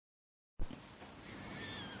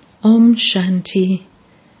Om Shanti.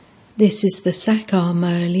 This is the Sakar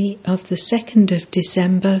Murli of the 2nd of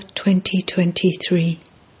December 2023.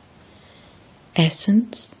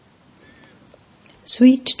 Essence.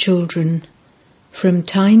 Sweet children, from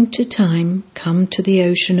time to time come to the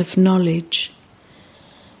ocean of knowledge.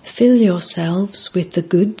 Fill yourselves with the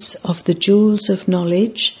goods of the jewels of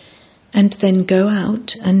knowledge and then go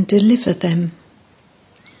out and deliver them.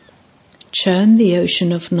 Churn the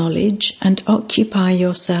ocean of knowledge and occupy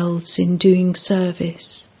yourselves in doing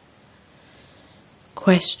service.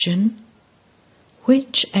 Question: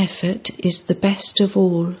 which effort is the best of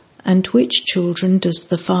all, and which children does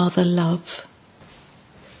the Father love?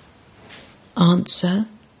 Answer: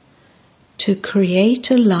 to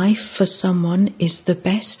create a life for someone is the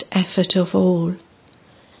best effort of all.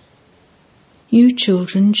 You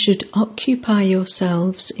children should occupy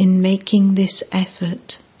yourselves in making this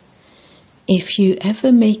effort. If you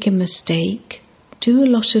ever make a mistake, do a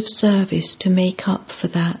lot of service to make up for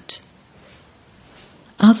that.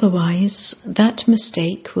 Otherwise, that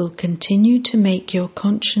mistake will continue to make your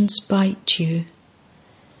conscience bite you.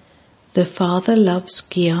 The Father loves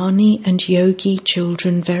Jnani and Yogi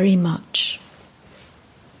children very much.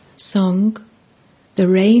 Song. The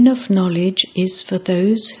rain of knowledge is for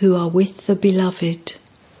those who are with the Beloved.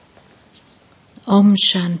 Om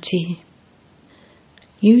Shanti.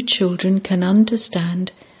 You children can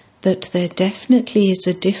understand that there definitely is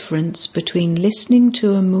a difference between listening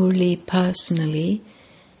to a Murli personally,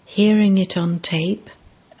 hearing it on tape,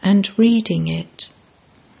 and reading it.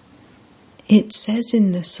 It says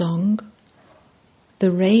in the song,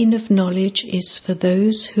 the rain of knowledge is for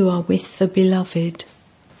those who are with the Beloved.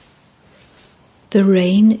 The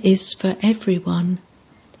rain is for everyone,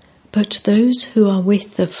 but those who are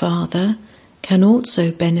with the Father can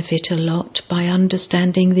also benefit a lot by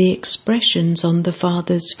understanding the expressions on the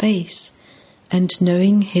Father's face and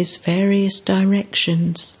knowing his various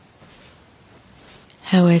directions.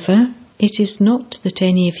 However, it is not that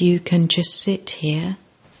any of you can just sit here.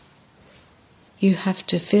 You have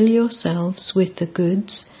to fill yourselves with the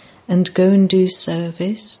goods and go and do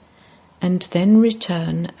service, and then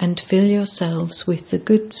return and fill yourselves with the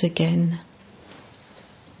goods again.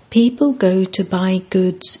 People go to buy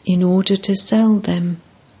goods in order to sell them.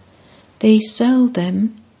 They sell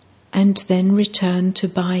them and then return to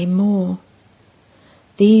buy more.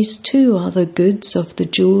 These too are the goods of the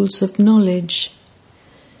jewels of knowledge.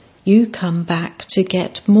 You come back to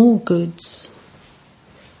get more goods.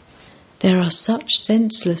 There are such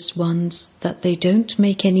senseless ones that they don't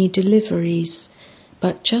make any deliveries,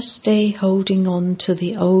 but just stay holding on to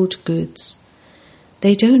the old goods.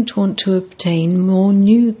 They don't want to obtain more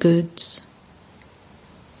new goods.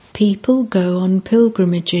 People go on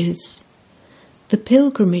pilgrimages. The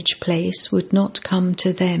pilgrimage place would not come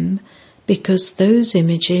to them because those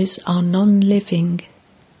images are non-living.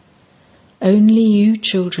 Only you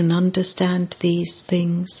children understand these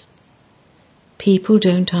things. People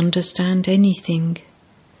don't understand anything.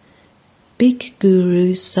 Big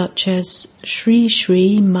gurus such as Sri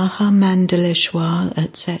Sri Mahamandaleshwar,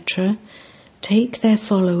 etc., take their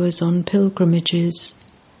followers on pilgrimages.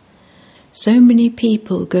 So many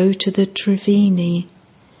people go to the Triveni.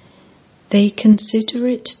 They consider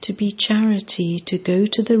it to be charity to go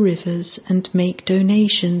to the rivers and make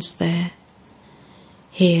donations there.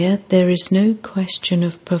 Here there is no question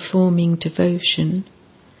of performing devotion.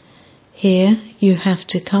 Here you have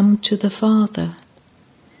to come to the Father.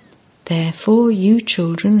 Therefore you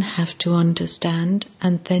children have to understand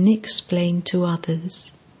and then explain to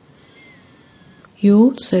others. You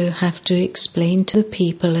also have to explain to the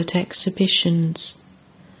people at exhibitions.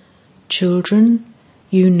 Children,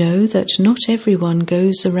 you know that not everyone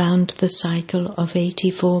goes around the cycle of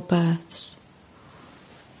 84 births.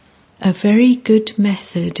 A very good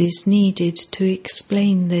method is needed to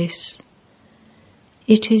explain this.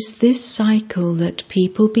 It is this cycle that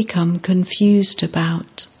people become confused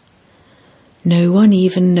about. No one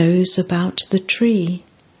even knows about the tree.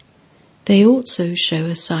 They also show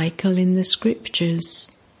a cycle in the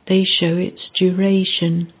scriptures. They show its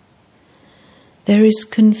duration. There is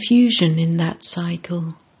confusion in that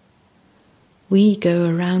cycle. We go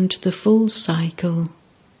around the full cycle.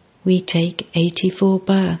 We take 84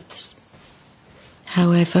 births.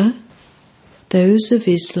 However, those of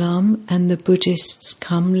Islam and the Buddhists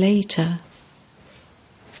come later.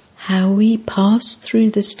 How we pass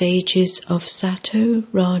through the stages of Sato,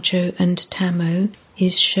 Rajo and Tamo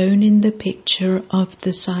is shown in the picture of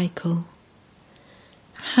the cycle.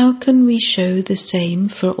 How can we show the same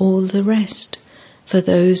for all the rest, for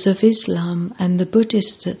those of Islam and the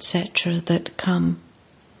Buddhists, etc., that come?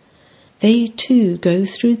 They too go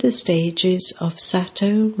through the stages of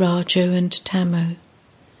Sato, Rajo and Tamo.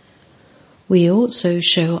 We also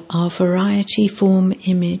show our variety form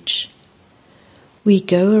image. We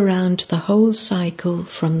go around the whole cycle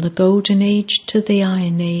from the Golden Age to the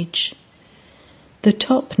Iron Age. The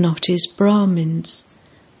top knot is Brahmins,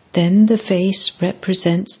 then the face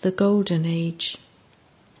represents the Golden Age.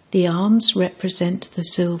 The arms represent the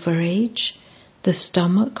Silver Age, the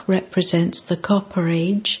stomach represents the Copper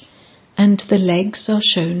Age, and the legs are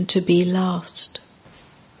shown to be last.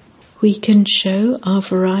 We can show our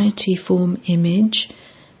variety form image,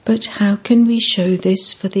 but how can we show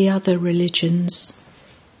this for the other religions?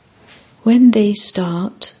 When they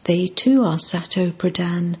start, they too are Sato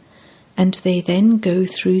Pradhan, and they then go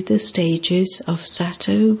through the stages of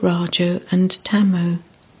Sato, Rajo and Tamo.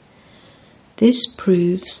 This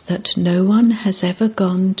proves that no one has ever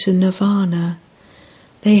gone to Nirvana.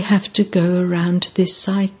 They have to go around this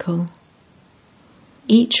cycle.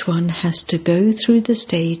 Each one has to go through the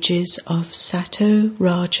stages of Sato,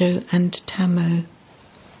 Rajo and Tamo.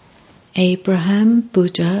 Abraham,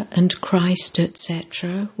 Buddha and Christ,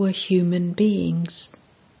 etc. were human beings.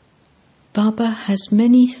 Baba has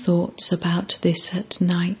many thoughts about this at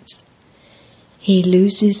night. He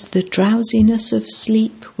loses the drowsiness of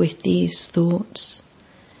sleep with these thoughts.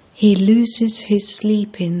 He loses his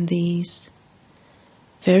sleep in these.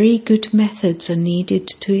 Very good methods are needed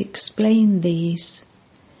to explain these.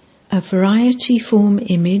 A variety form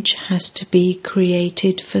image has to be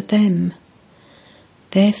created for them.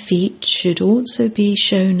 Their feet should also be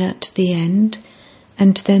shown at the end,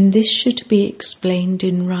 and then this should be explained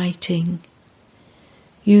in writing.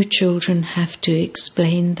 You children have to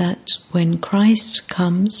explain that when Christ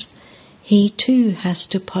comes, he too has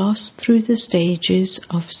to pass through the stages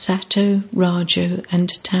of Sato, Rajo and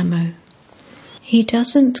Tamo. He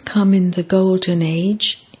doesn't come in the Golden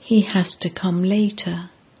Age, he has to come later.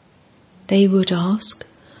 They would ask,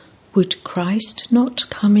 would Christ not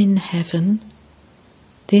come in heaven?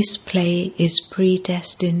 This play is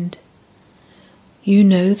predestined. You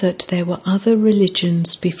know that there were other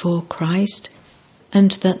religions before Christ,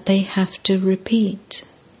 and that they have to repeat.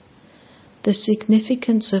 The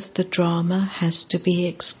significance of the drama has to be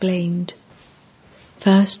explained.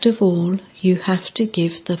 First of all, you have to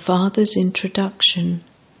give the Father's introduction.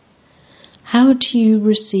 How do you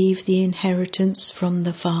receive the inheritance from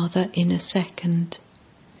the Father in a second?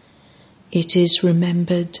 It is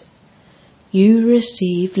remembered. You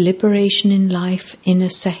receive liberation in life in a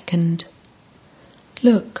second.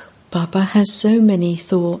 Look, Baba has so many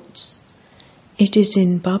thoughts. It is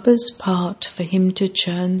in Baba's part for him to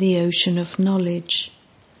churn the ocean of knowledge.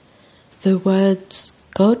 The words,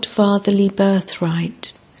 God-fatherly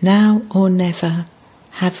birthright, now or never,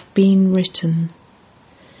 have been written.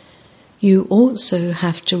 You also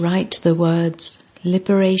have to write the words,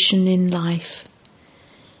 liberation in life.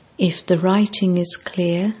 If the writing is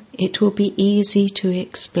clear, it will be easy to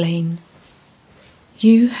explain.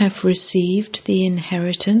 You have received the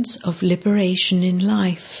inheritance of liberation in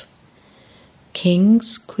life.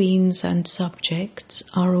 Kings, queens and subjects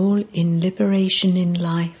are all in liberation in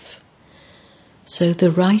life. So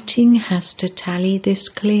the writing has to tally this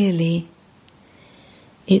clearly.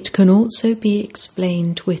 It can also be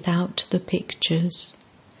explained without the pictures.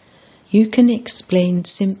 You can explain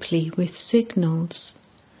simply with signals.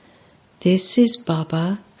 This is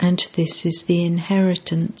Baba and this is the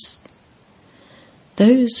inheritance.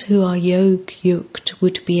 Those who are yog-yukt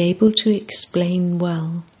would be able to explain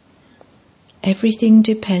well. Everything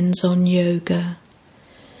depends on yoga.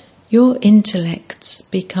 Your intellects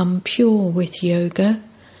become pure with yoga,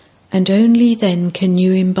 and only then can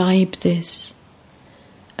you imbibe this.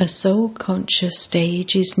 A soul-conscious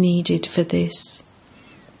stage is needed for this.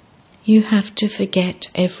 You have to forget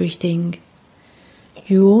everything.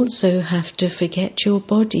 You also have to forget your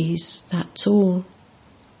bodies, that's all.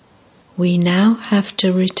 We now have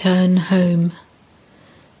to return home.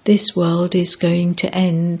 This world is going to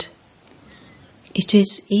end. It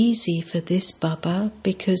is easy for this Baba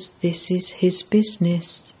because this is his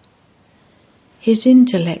business. His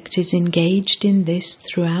intellect is engaged in this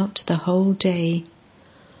throughout the whole day.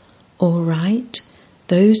 All right,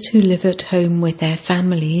 those who live at home with their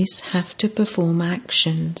families have to perform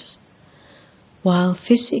actions. While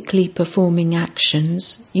physically performing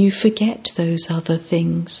actions, you forget those other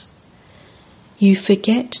things. You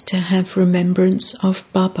forget to have remembrance of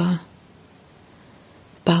Baba.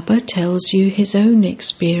 Baba tells you his own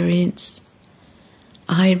experience.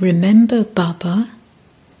 I remember Baba.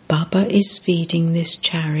 Baba is feeding this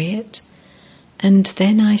chariot, and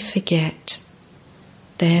then I forget.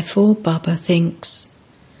 Therefore Baba thinks,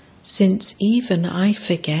 since even I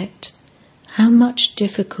forget, How much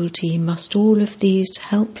difficulty must all of these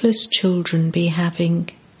helpless children be having?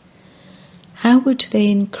 How would they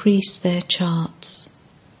increase their charts?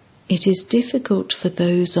 It is difficult for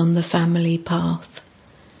those on the family path.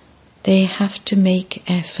 They have to make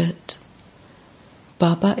effort.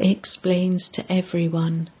 Baba explains to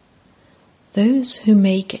everyone. Those who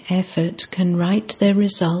make effort can write their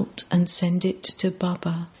result and send it to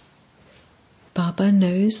Baba. Baba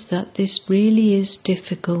knows that this really is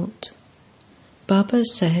difficult. Baba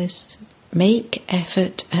says, make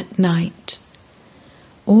effort at night.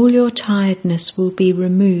 All your tiredness will be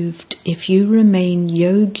removed if you remain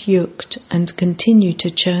yog-yukt and continue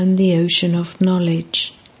to churn the ocean of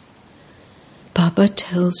knowledge. Baba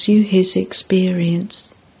tells you his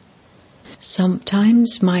experience.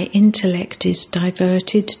 Sometimes my intellect is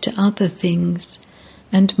diverted to other things,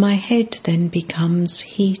 and my head then becomes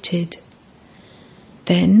heated.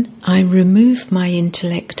 Then I remove my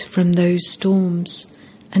intellect from those storms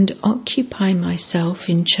and occupy myself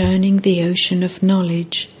in churning the ocean of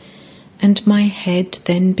knowledge, and my head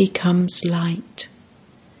then becomes light.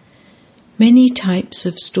 Many types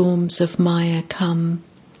of storms of Maya come.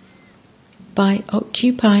 By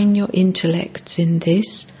occupying your intellects in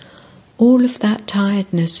this, all of that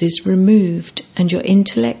tiredness is removed and your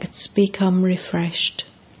intellects become refreshed.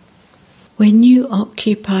 When you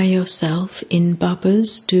occupy yourself in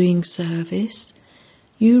Baba's doing service,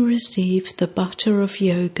 you receive the butter of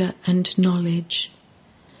yoga and knowledge.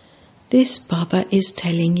 This Baba is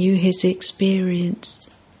telling you his experience.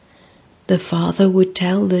 The father would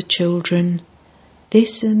tell the children,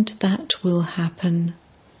 this and that will happen.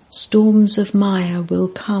 Storms of Maya will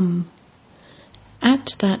come.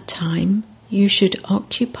 At that time, you should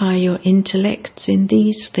occupy your intellects in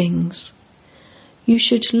these things. You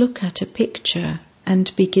should look at a picture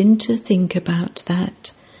and begin to think about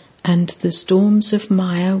that, and the storms of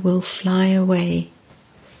Maya will fly away.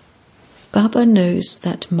 Baba knows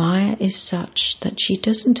that Maya is such that she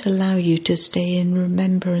doesn't allow you to stay in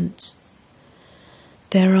remembrance.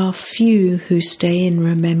 There are few who stay in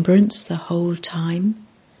remembrance the whole time.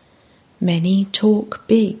 Many talk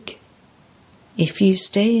big. If you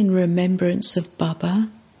stay in remembrance of Baba,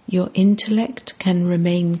 your intellect can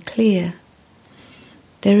remain clear.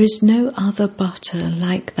 There is no other butter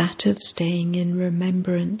like that of staying in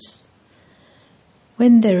remembrance.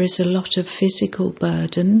 When there is a lot of physical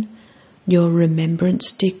burden, your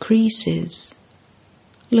remembrance decreases.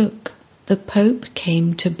 Look, the Pope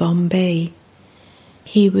came to Bombay.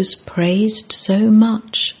 He was praised so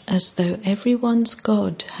much as though everyone's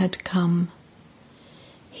God had come.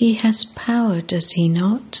 He has power, does he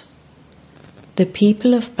not? The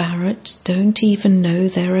people of Bharat don't even know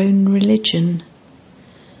their own religion.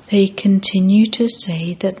 They continue to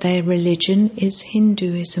say that their religion is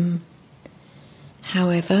Hinduism.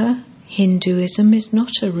 However, Hinduism is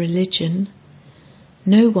not a religion.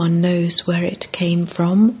 No one knows where it came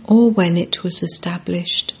from or when it was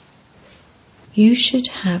established. You should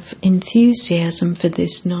have enthusiasm for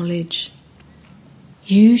this knowledge.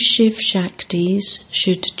 You Shiv Shaktis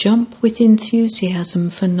should jump with enthusiasm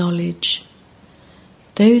for knowledge.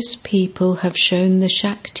 Those people have shown the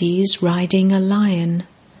Shaktis riding a lion.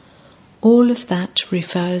 All of that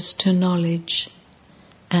refers to knowledge.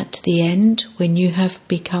 At the end, when you have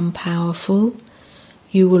become powerful,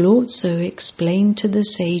 you will also explain to the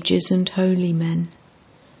sages and holy men.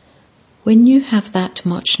 When you have that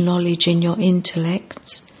much knowledge in your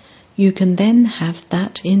intellects, you can then have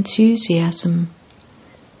that enthusiasm.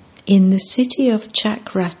 In the city of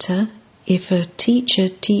Chakrata, if a teacher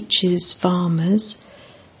teaches farmers,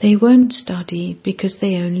 they won't study because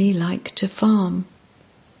they only like to farm.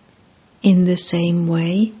 In the same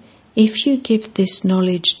way, if you give this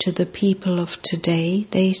knowledge to the people of today,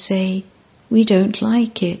 they say, we don't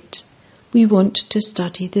like it. We want to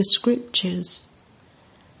study the scriptures.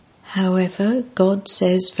 However, God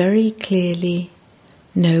says very clearly,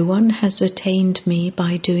 no one has attained me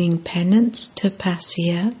by doing penance,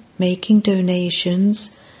 tapasya, making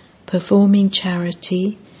donations, performing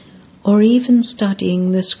charity, or even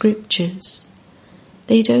studying the scriptures.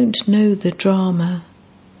 They don't know the drama.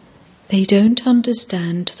 They don't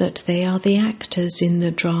understand that they are the actors in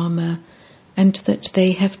the drama and that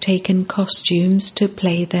they have taken costumes to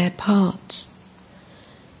play their parts.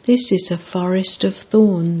 This is a forest of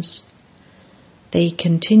thorns. They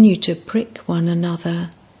continue to prick one another,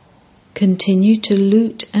 continue to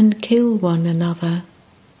loot and kill one another.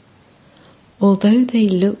 Although they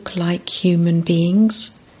look like human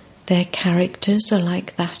beings, their characters are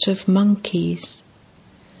like that of monkeys.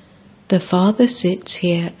 The Father sits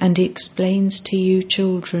here and explains to you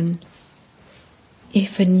children.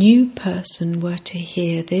 If a new person were to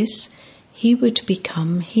hear this, he would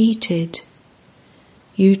become heated.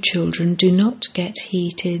 You children do not get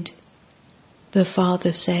heated. The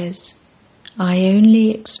Father says, I only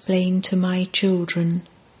explain to my children.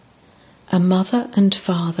 A mother and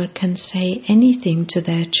father can say anything to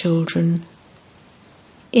their children.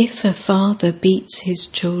 If a father beats his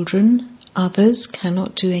children, others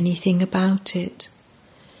cannot do anything about it.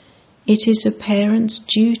 It is a parent's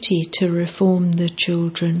duty to reform the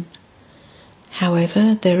children.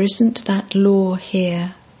 However, there isn't that law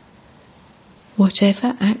here.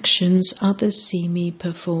 Whatever actions others see me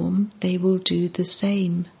perform, they will do the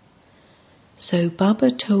same. So Baba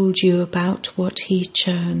told you about what he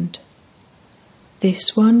churned.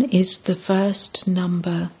 This one is the first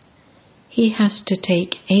number. He has to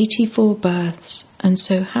take 84 births, and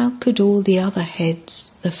so how could all the other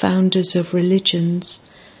heads, the founders of religions,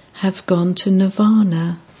 have gone to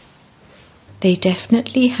nirvana? They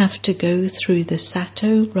definitely have to go through the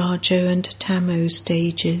Sato, Rajo and Tamo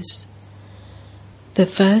stages. The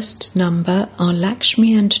first number are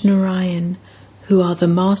Lakshmi and Narayan, who are the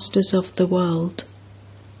masters of the world.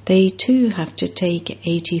 They too have to take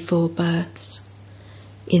 84 births.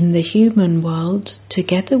 In the human world,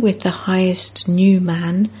 together with the highest new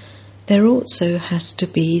man, there also has to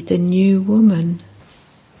be the new woman.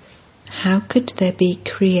 How could there be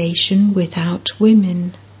creation without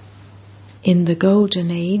women? In the Golden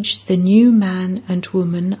Age, the new man and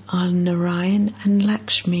woman are Narayan and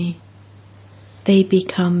Lakshmi. They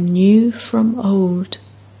become new from old.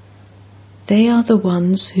 They are the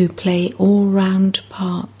ones who play all-round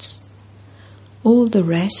parts. All the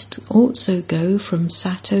rest also go from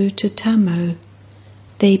Sato to Tamo.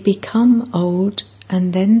 They become old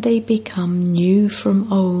and then they become new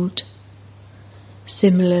from old.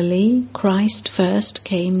 Similarly, Christ first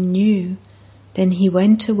came new, then he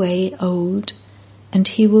went away old, and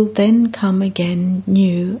he will then come again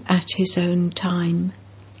new at his own time.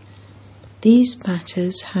 These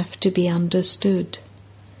matters have to be understood.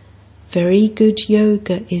 Very good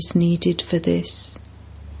yoga is needed for this.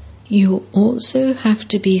 You also have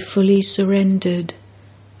to be fully surrendered.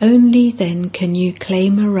 Only then can you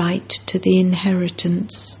claim a right to the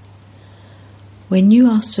inheritance. When you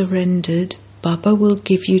are surrendered, Baba will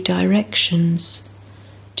give you directions.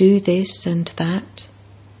 Do this and that.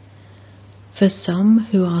 For some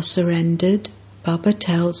who are surrendered, Baba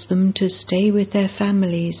tells them to stay with their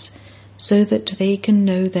families so that they can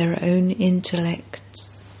know their own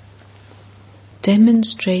intellects.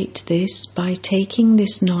 Demonstrate this by taking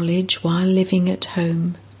this knowledge while living at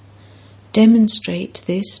home. Demonstrate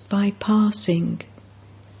this by passing.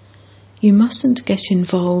 You mustn't get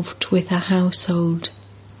involved with a household.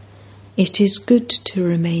 It is good to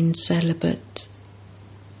remain celibate.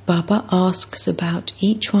 Baba asks about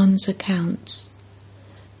each one's accounts.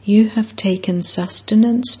 You have taken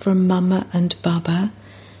sustenance from Mama and Baba,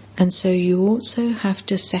 and so you also have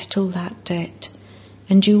to settle that debt,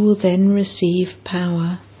 and you will then receive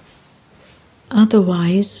power.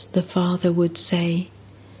 Otherwise, the Father would say,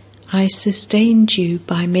 I sustained you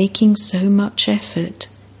by making so much effort,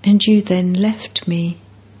 and you then left me.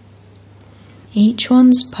 Each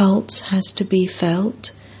one's pulse has to be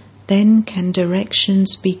felt, then can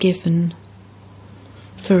directions be given.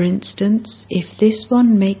 For instance, if this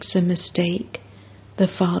one makes a mistake, the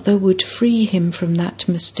Father would free him from that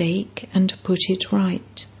mistake and put it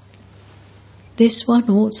right. This one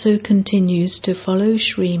also continues to follow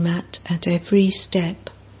Srimat at every step.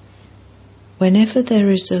 Whenever there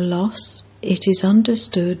is a loss, it is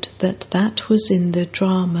understood that that was in the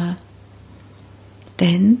drama.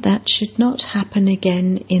 Then that should not happen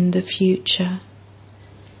again in the future.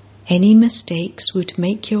 Any mistakes would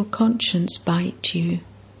make your conscience bite you.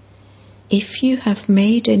 If you have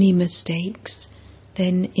made any mistakes,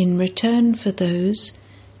 then in return for those,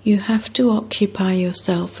 you have to occupy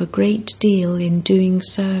yourself a great deal in doing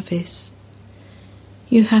service.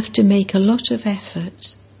 You have to make a lot of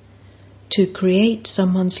effort. To create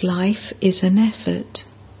someone's life is an effort.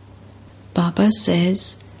 Baba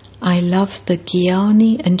says, I love the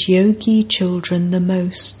Jnani and Yogi children the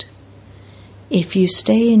most. If you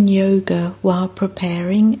stay in yoga while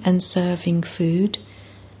preparing and serving food,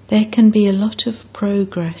 there can be a lot of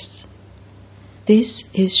progress.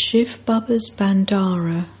 This is Shiv Baba's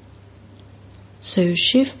Bandara. So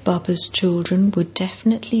Shiv Baba's children would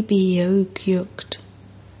definitely be Yog-Yukt.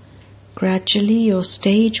 Gradually your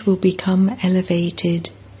stage will become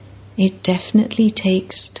elevated. It definitely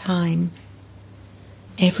takes time.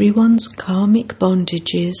 Everyone's karmic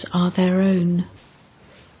bondages are their own.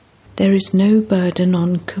 There is no burden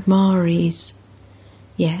on Kumaris.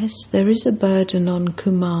 Yes, there is a burden on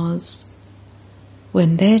Kumars.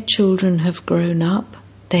 When their children have grown up,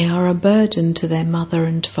 They are a burden to their mother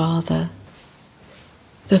and father.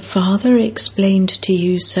 The father explained to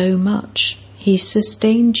you so much, he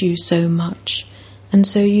sustained you so much, and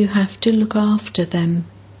so you have to look after them.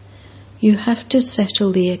 You have to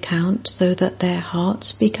settle the account so that their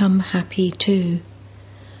hearts become happy too.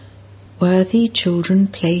 Worthy children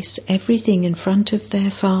place everything in front of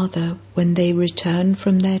their father when they return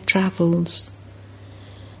from their travels.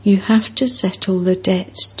 You have to settle the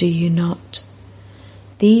debt, do you not?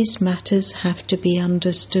 These matters have to be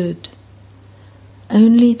understood.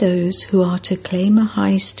 Only those who are to claim a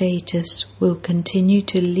high status will continue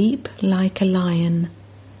to leap like a lion.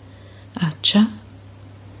 Acha.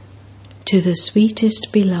 To the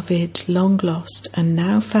sweetest beloved, long lost and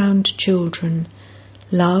now found children,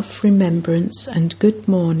 love, remembrance and good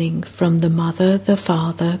morning from the mother, the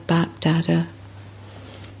father, Bap-Dada.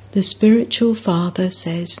 The spiritual father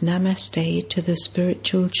says Namaste to the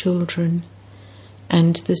spiritual children,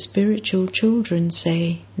 and the spiritual children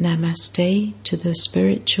say Namaste to the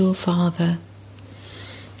spiritual father.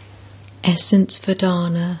 Essence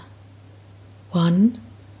Vedana. 1.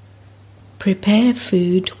 Prepare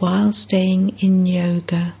food while staying in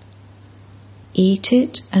yoga. Eat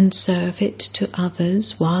it and serve it to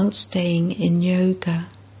others while staying in yoga.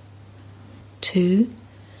 2.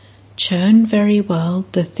 Churn very well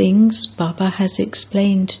the things Baba has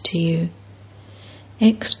explained to you.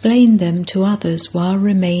 Explain them to others while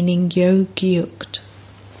remaining yog-yukt.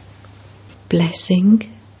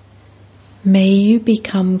 Blessing. May you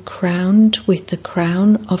become crowned with the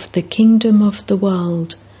crown of the kingdom of the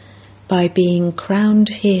world by being crowned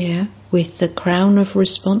here with the crown of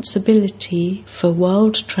responsibility for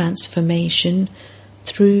world transformation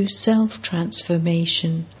through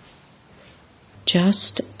self-transformation.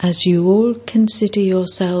 Just as you all consider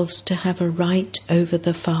yourselves to have a right over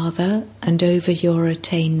the Father and over your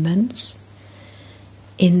attainments,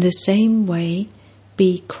 in the same way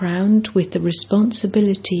be crowned with the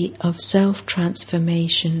responsibility of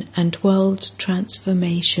self-transformation and world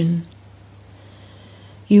transformation.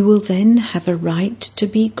 You will then have a right to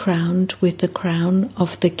be crowned with the crown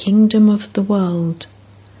of the kingdom of the world.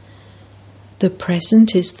 The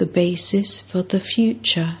present is the basis for the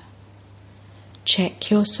future. Check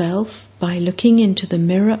yourself by looking into the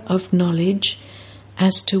mirror of knowledge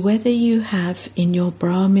as to whether you have in your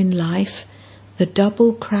Brahmin life the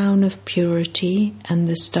double crown of purity and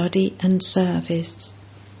the study and service.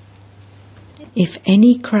 If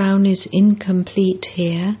any crown is incomplete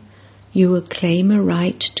here, you will claim a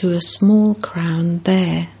right to a small crown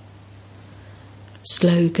there.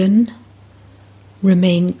 Slogan: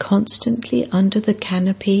 Remain constantly under the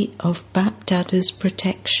canopy of Bap-Dada's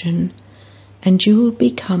protection, and you will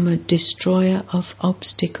become a destroyer of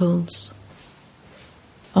obstacles.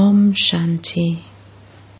 Om Shanti.